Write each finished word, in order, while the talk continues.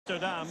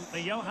Amsterdam,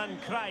 the Johan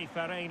Cruyff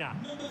Arena.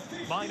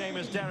 My name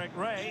is Derek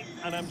Ray,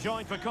 and I'm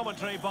joined for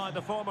commentary by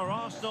the former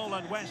Arsenal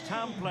and West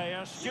Ham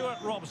player Stuart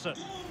Robson.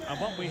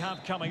 And what we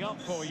have coming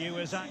up for you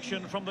is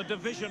action from the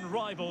Division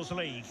Rivals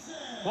League.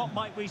 What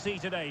might we see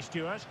today,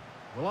 Stuart?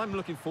 Well, I'm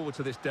looking forward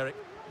to this, Derek.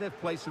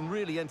 They've played some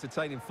really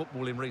entertaining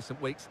football in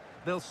recent weeks.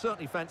 They'll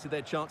certainly fancy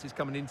their chances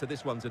coming into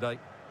this one today.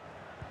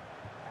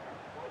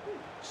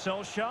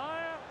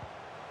 Solskjaer.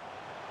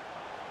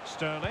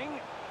 Sterling.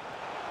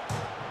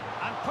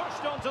 And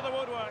pushed onto the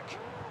woodwork.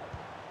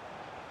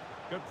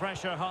 Good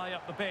pressure high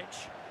up the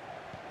pitch.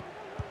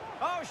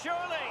 Oh,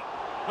 surely!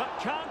 But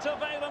can't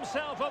avail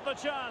himself of the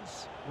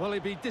chance. Well,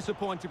 he'd be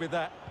disappointed with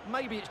that.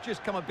 Maybe it's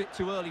just come a bit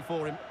too early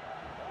for him.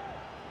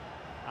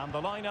 And the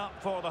lineup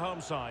for the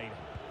home side.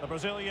 The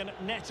Brazilian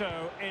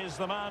Neto is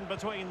the man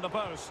between the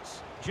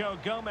posts. Joe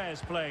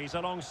Gomez plays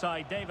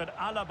alongside David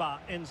Alaba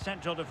in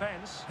central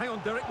defence. Hang on,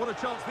 Derek, what a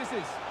chance this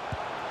is.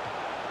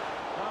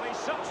 Well, he's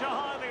such a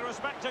highly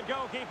respected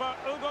goalkeeper,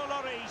 Hugo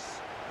Lloris.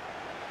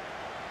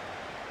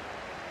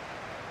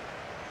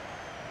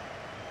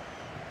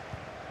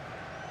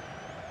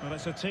 Well,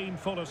 it's a team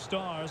full of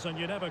stars, and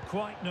you never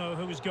quite know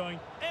who's going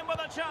in with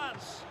a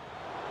chance.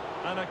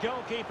 And a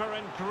goalkeeper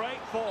in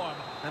great form.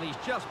 And he's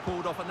just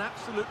pulled off an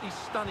absolutely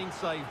stunning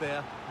save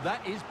there.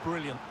 That is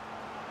brilliant.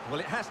 Well,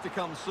 it has to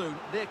come soon.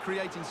 They're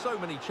creating so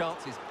many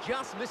chances.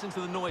 Just listen to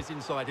the noise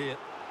inside here.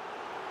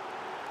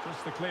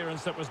 Just the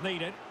clearance that was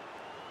needed.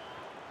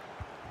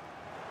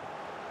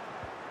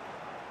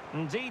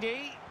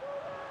 Ndidi.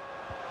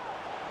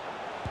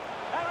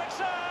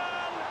 Eriksson!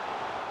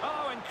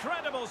 Oh,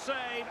 incredible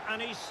save, and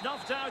he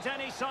snuffed out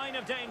any sign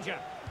of danger.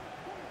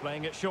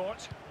 Playing it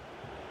short.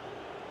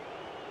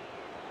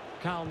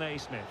 Carl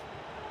Naismith.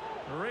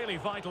 Really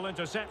vital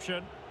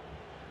interception.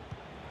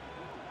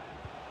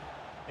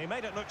 He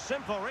made it look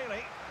simple,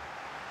 really.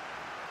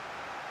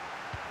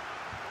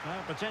 Now,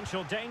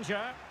 potential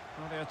danger.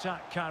 Well, the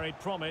attack carried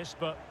promise,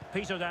 but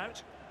petered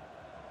out.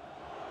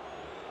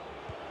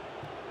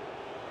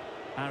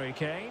 Harry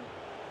Kane.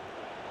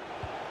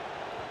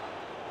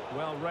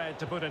 Well read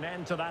to put an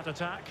end to that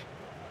attack.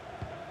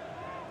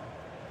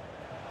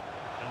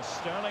 And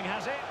Sterling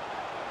has it.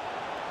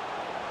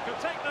 Could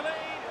take the lead.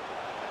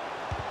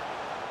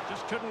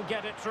 Just couldn't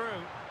get it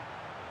through.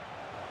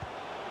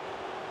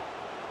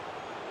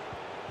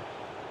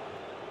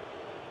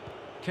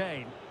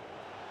 Kane.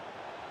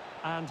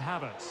 And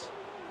Havertz.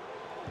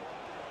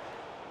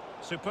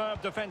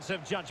 Superb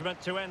defensive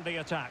judgment to end the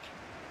attack.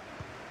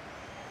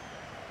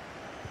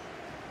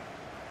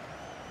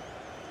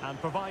 And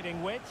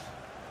providing width.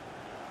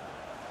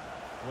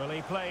 Will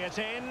he play it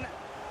in?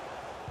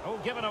 Oh,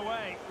 given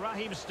away.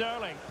 Raheem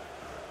Sterling.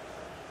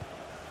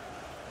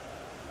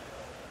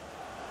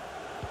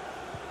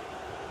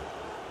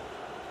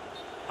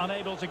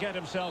 Unable to get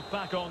himself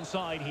back on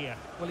side here.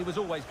 Well, he was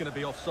always going to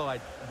be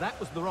offside. That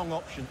was the wrong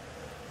option.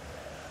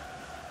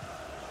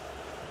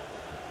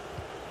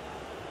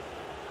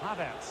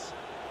 Havertz.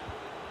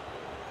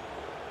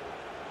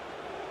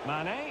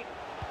 Mane.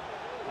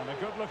 And a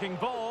good-looking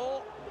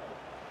ball.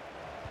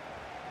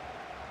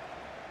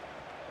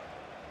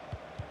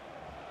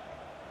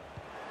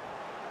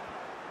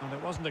 And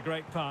it wasn't a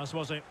great pass,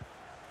 was it?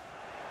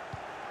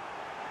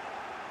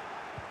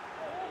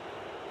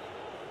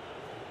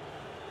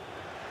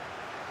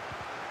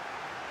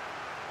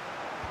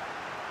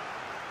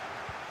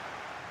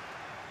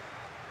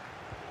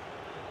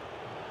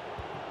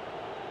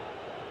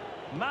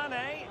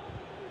 Mane.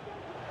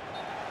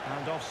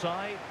 And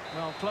offside.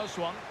 Well, close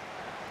one.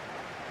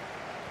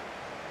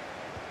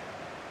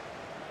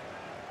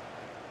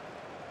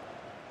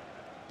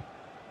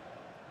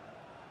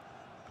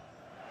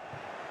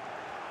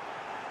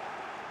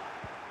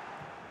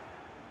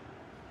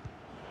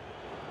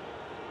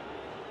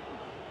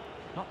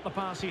 Not the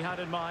pass he had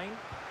in mind.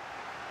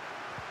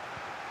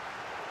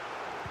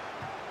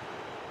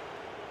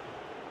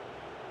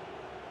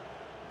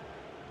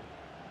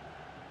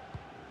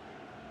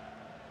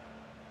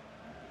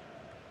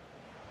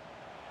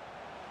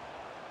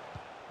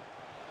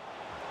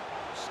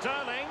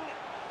 Sterling.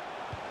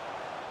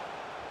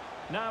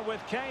 Now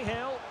with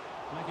Cahill,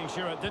 making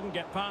sure it didn't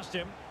get past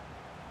him.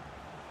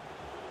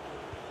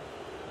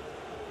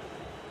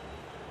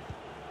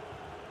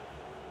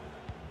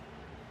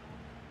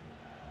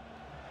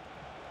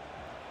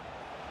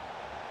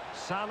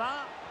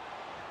 Salah.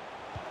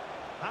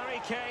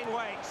 Harry Kane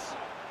waits.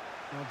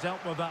 Well,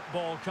 dealt with that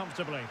ball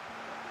comfortably.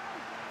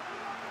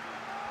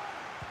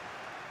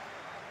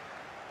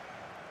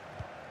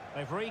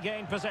 They've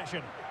regained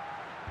possession.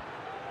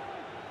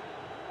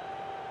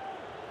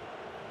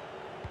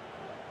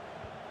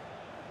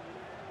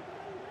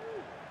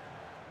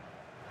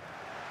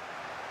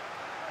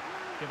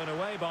 Given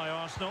away by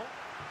Arsenal.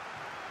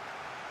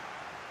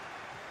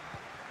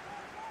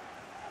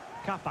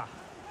 Kappa.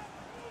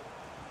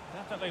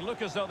 Definitely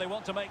look as though they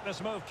want to make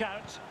this move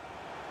count.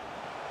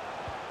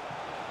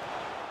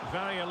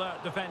 Very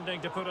alert defending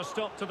to put a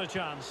stop to the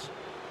chance.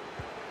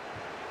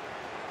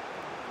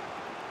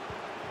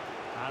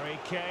 Harry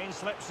Kane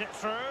slips it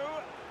through.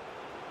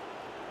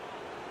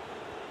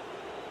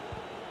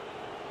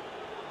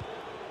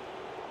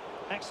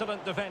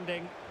 Excellent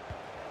defending.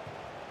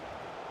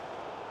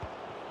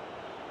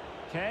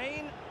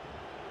 Kane.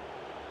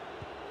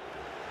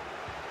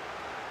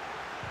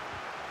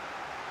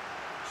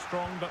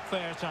 Strong but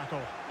fair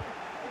tackle.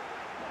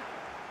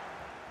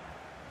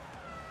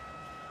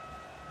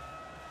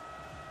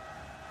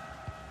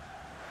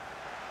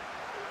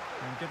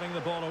 And giving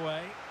the ball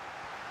away.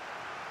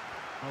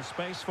 No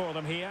space for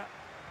them here.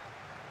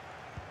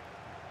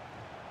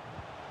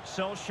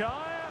 Solskjaer.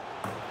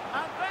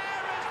 And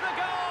there is the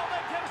goal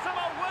that gives them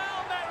a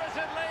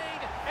well-merited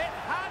lead. It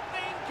had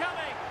been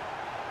coming.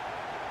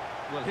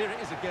 Well, here it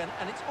is again,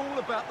 and it's all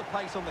about the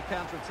pace on the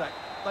counter-attack.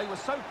 They were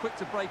so quick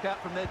to break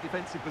out from their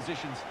defensive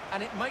positions,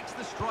 and it makes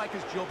the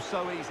striker's job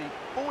so easy.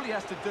 All he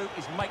has to do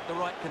is make the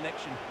right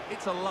connection.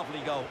 It's a lovely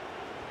goal.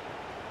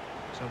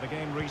 So the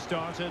game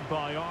restarted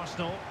by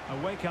Arsenal.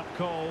 A wake-up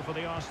call for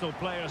the Arsenal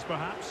players,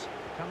 perhaps.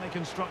 Can they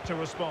construct a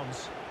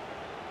response?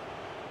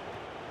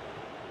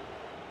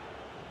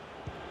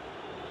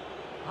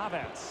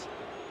 Havertz.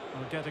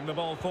 Well, getting the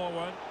ball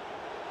forward.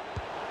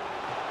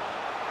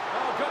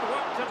 Oh, good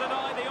work to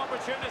deny the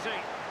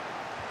opportunity.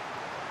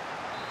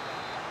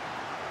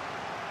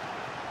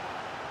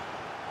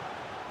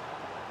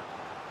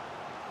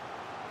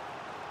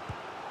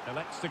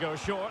 Elects to go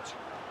short.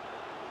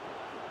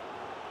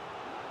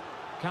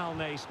 Cal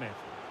Naismith.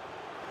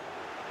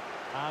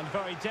 And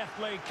very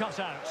deftly cut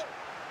out.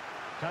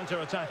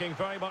 Counter-attacking,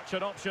 very much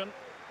an option.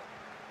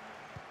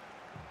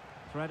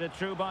 Threaded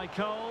through by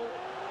Cole.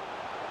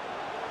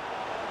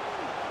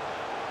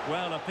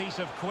 Well, a piece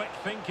of quick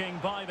thinking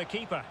by the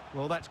keeper.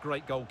 Well, that's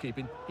great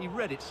goalkeeping. He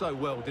read it so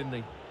well, didn't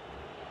he?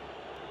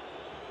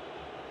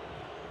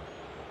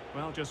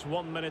 Well, just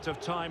 1 minute of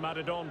time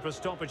added on for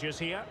stoppages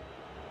here.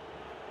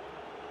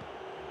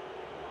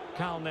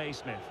 Cal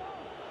Naismith.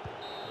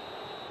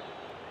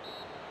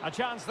 A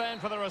chance then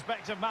for the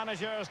respective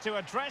managers to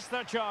address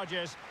their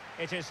charges.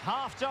 It is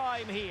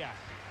half-time here.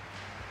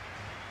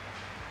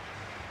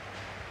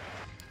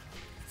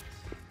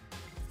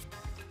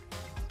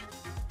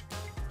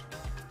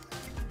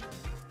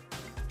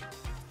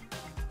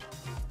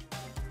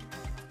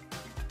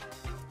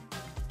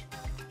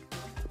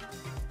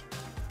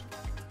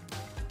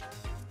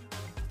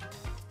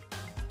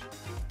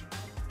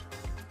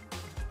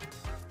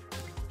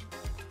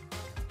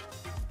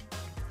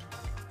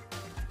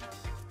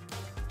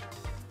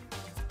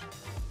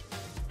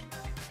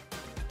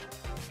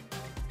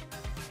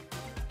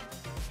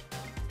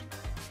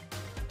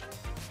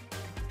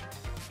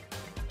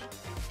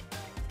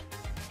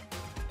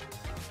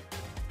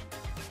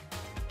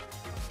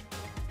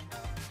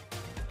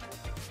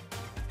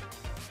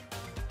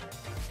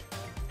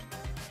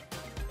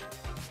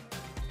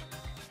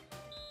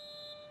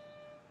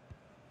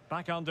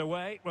 Back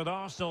underway with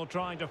Arsenal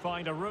trying to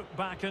find a route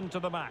back into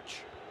the match.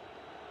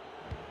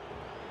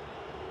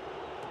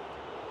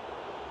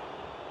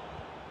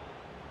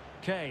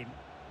 Kane.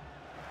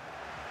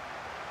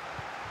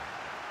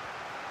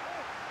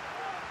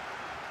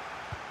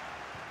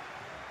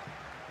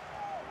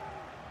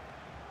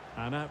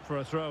 And out for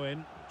a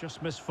throw-in,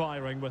 just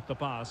misfiring with the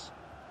pass.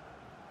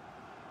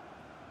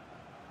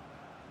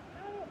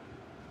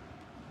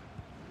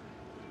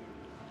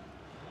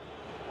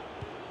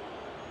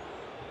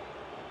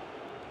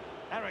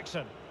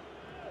 Ericsson.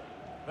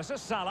 This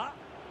is Salah.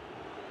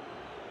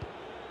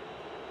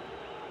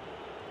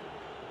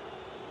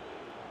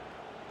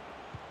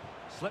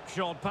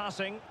 Slipshod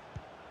passing.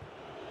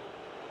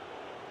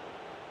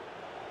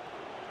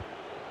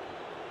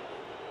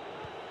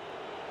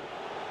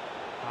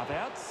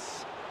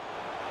 Havertz.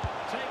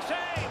 Takes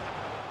aim.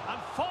 And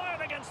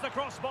fired against the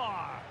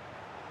crossbar.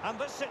 And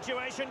this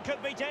situation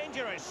could be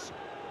dangerous.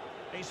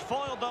 He's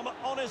foiled them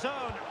on his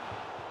own.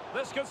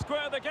 This could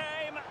square the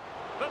game.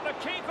 But the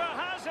keeper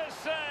has his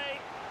say,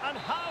 and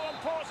how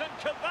important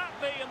could that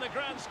be in the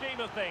grand scheme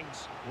of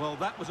things? Well,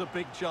 that was a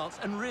big chance,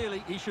 and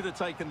really, he should have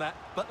taken that.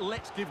 But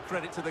let's give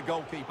credit to the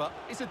goalkeeper.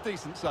 It's a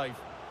decent save.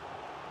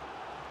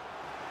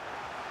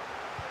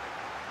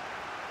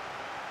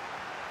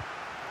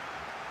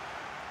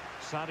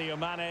 Sadio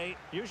Mane,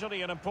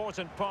 usually an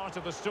important part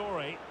of the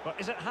story, but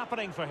is it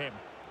happening for him?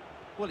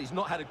 Well, he's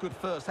not had a good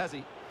first, has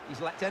he?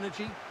 He's lacked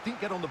energy,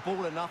 didn't get on the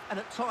ball enough, and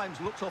at times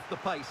looked off the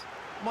pace.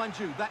 Mind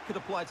you, that could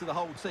apply to the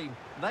whole team.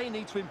 They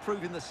need to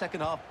improve in the second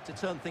half to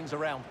turn things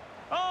around.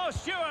 Oh,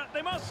 Stuart,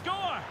 they must score!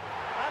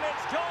 And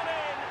it's gone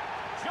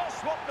in!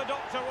 Just what the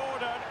doctor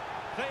ordered.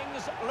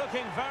 Things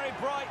looking very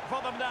bright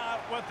for them now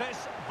with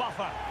this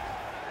buffer.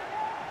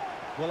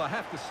 Well, I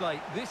have to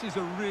say, this is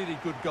a really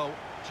good goal.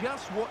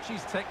 Just watch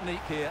his technique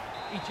here.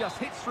 He just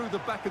hits through the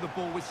back of the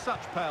ball with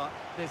such power.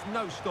 There's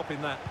no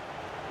stopping that.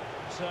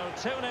 So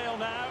 2-0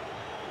 now.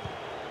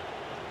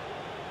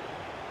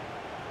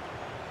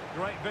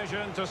 Great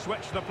vision to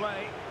switch the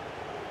play.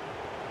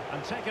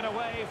 And taken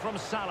away from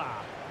Salah.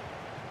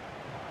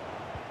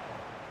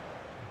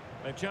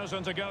 They've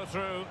chosen to go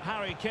through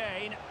Harry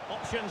Kane.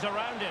 Options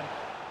around him.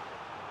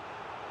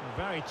 A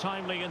very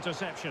timely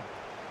interception.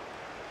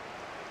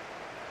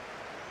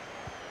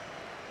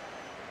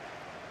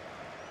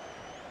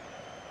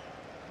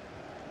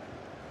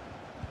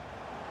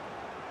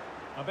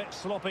 A bit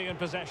sloppy in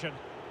possession.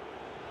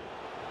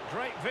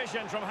 Great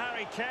vision from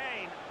Harry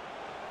Kane.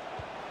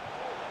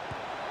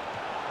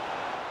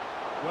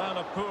 Well,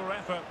 a poor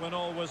effort when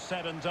all was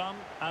said and done,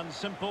 and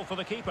simple for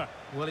the keeper.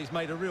 Well, he's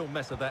made a real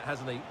mess of that,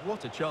 hasn't he?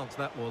 What a chance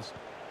that was.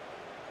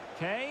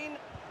 Kane.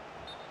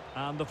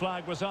 And the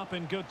flag was up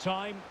in good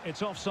time.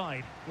 It's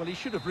offside. Well, he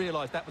should have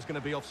realised that was going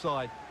to be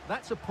offside.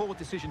 That's a poor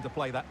decision to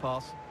play that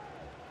pass.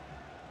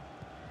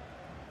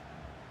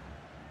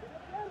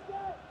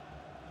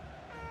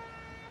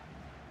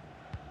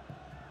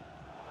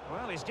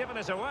 Well, he's given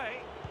us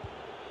away.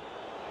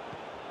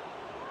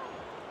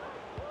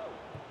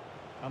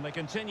 And they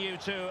continue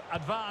to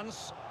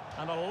advance,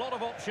 and a lot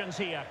of options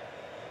here.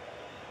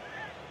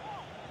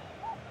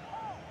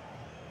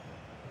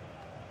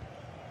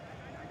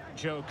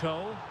 Joe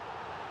Cole.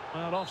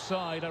 Well,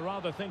 offside. I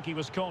rather think he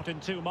was caught in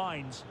two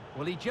minds.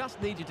 Well, he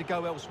just needed to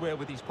go elsewhere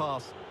with his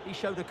pass. He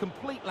showed a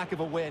complete lack of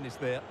awareness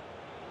there.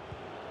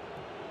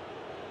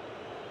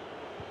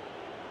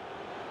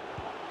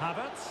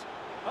 Havertz.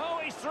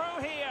 Oh, he's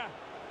through here.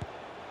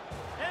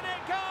 In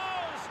it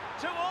goes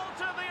to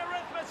alter the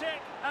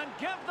arithmetic and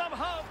give them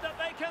hope that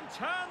they can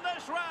turn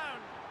this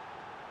round.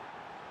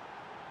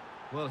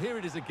 Well, here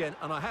it is again,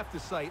 and I have to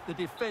say, the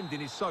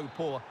defending is so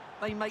poor.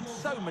 They make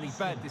so many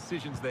bad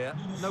decisions there.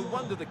 No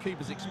wonder the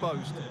keeper's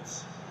exposed.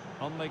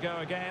 On they go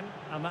again,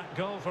 and that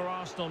goal for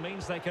Arsenal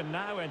means they can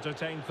now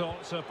entertain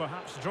thoughts of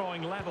perhaps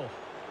drawing level.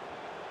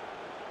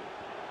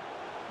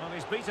 Well,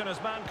 he's beaten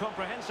his man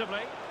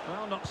comprehensively.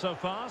 Well, not so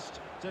fast.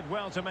 Did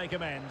well to make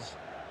amends.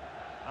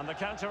 And the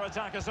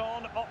counter-attack is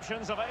on.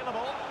 Options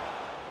available.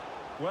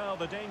 Well,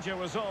 the danger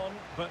was on,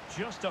 but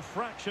just a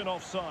fraction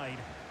offside.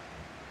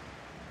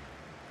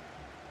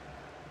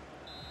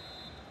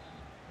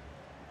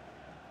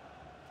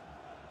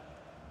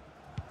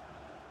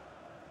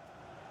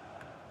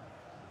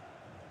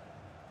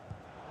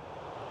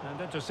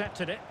 And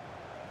intercepted it.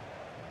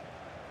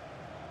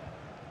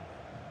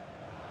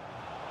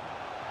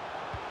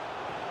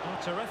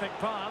 A terrific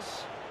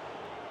pass.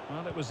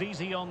 Well, it was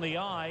easy on the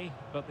eye,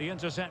 but the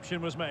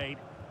interception was made.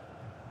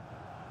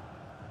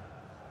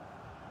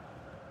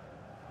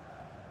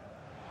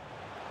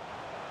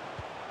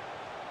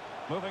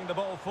 Moving the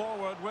ball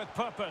forward with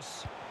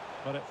purpose.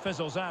 But it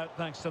fizzles out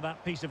thanks to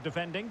that piece of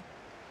defending.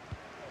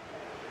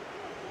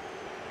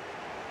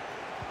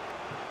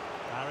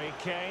 Harry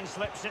Kane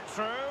slips it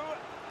through.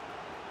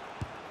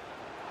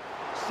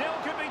 Still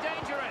could be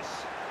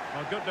dangerous.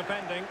 Well, good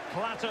defending,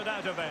 clattered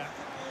out of there.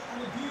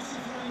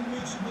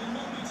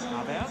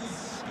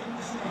 Havertz.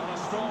 And a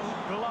strong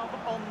glove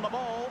on the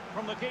ball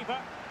from the keeper.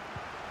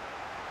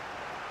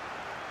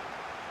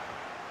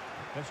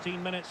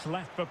 15 minutes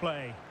left for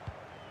play.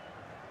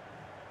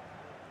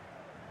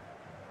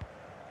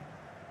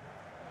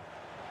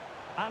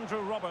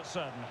 Andrew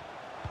Robertson.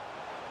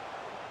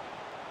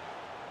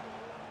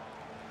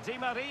 Di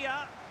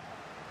Maria.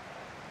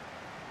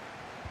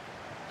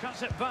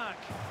 Cuts it back.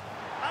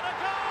 And a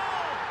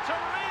goal to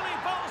really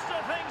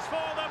bolster things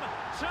for them.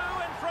 2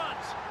 in front.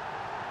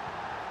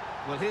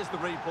 Well, here's the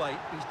replay.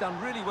 He's done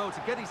really well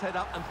to get his head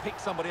up and pick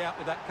somebody out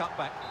with that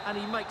cutback. And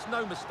he makes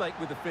no mistake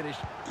with the finish.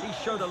 He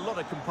showed a lot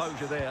of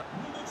composure there.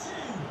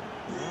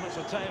 Well, it's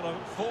a tale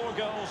of 4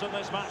 goals in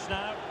this match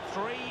now.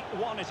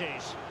 3-1 it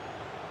is.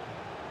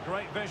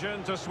 Great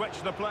vision to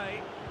switch the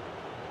play.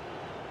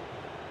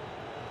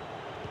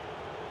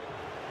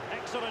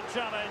 Excellent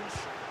challenge.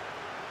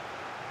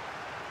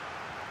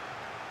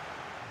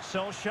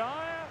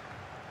 Solskjaer.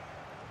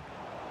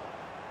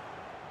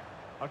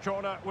 A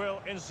corner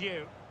will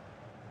ensue.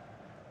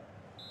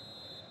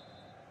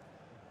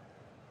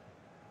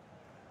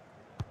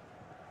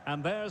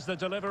 And there's the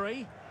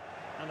delivery.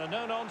 And a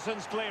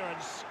no-nonsense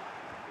clearance.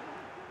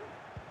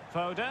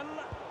 Foden.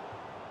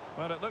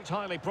 Well, it looked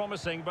highly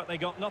promising, but they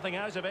got nothing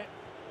out of it.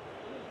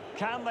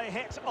 Can they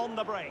hit on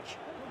the break?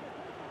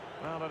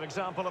 Well, an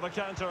example of a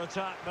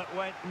counter-attack that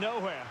went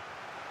nowhere.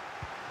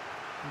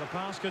 And the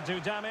pass could do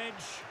damage.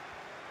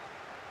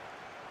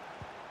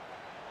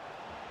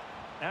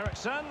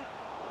 Ericsson.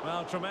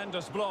 Well,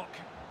 tremendous block.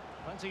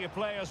 Plenty of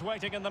players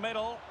waiting in the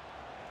middle.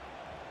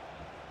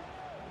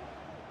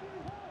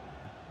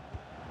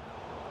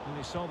 And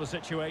he saw the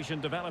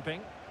situation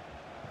developing.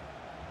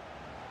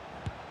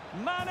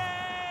 Mane!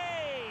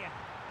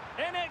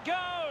 In it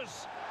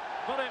goes!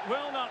 But it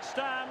will not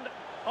stand.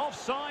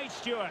 Offside,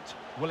 Stuart.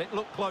 Well, it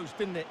looked close,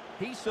 didn't it?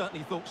 He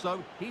certainly thought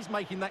so. He's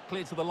making that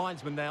clear to the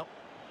linesman now.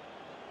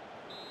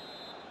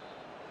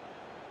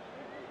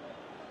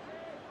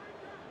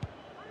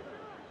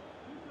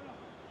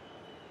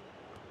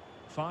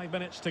 Five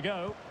minutes to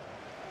go.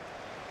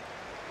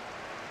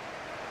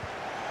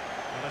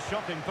 And a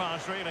shocking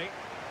pass, really.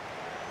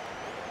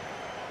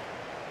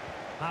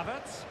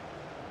 Havertz.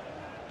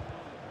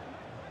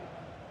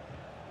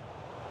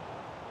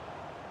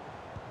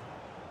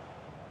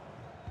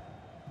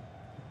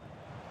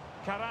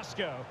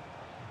 Carrasco.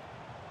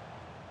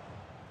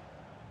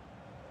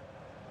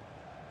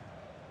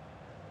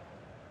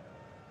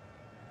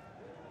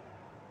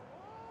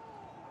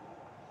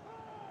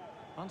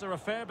 Under a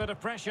fair bit of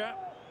pressure.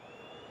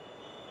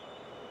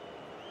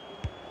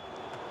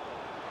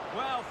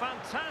 Well,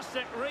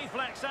 fantastic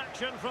reflex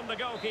action from the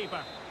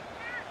goalkeeper.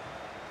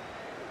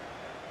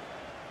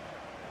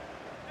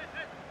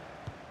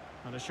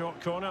 And a short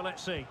corner,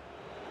 let's see.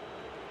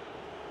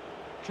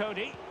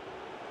 Cody.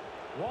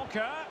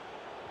 Walker.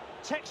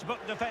 Textbook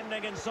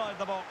defending inside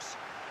the box.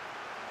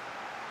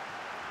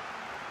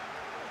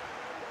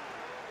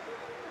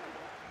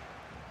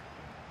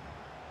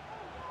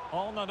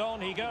 On and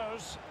on he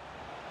goes.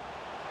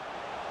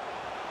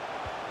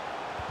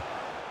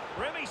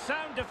 Really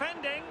sound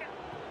defending.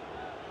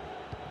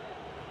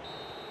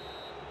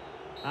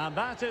 And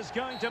that is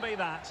going to be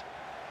that.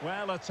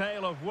 Well, a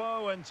tale of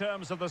woe in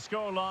terms of the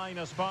scoreline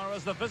as far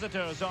as the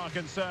visitors are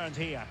concerned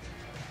here.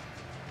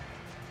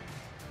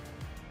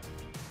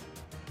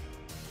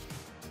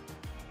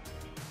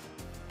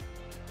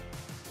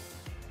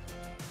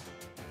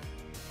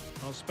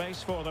 No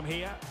space for them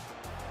here.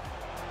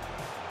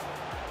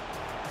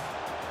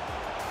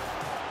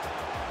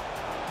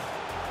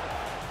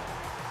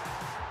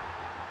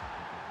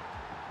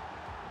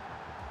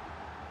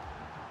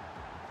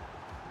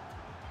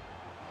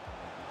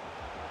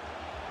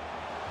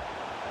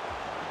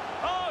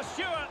 Oh,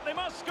 Stewart, they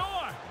must score!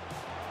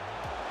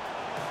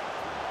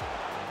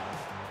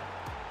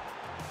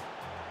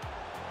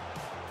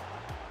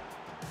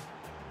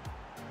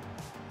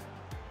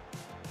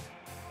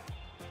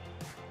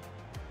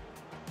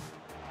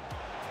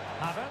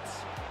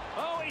 Havertz.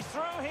 Oh, he's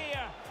through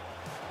here.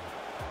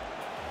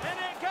 In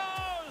it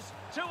goes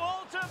to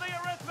alter the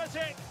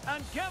arithmetic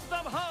and give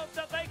them hope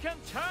that they can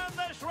turn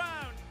this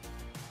round.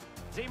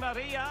 Di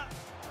Maria.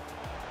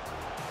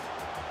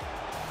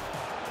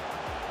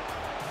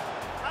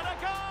 And a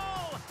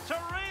goal to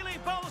really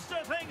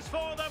bolster things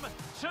for them.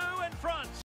 2 in front.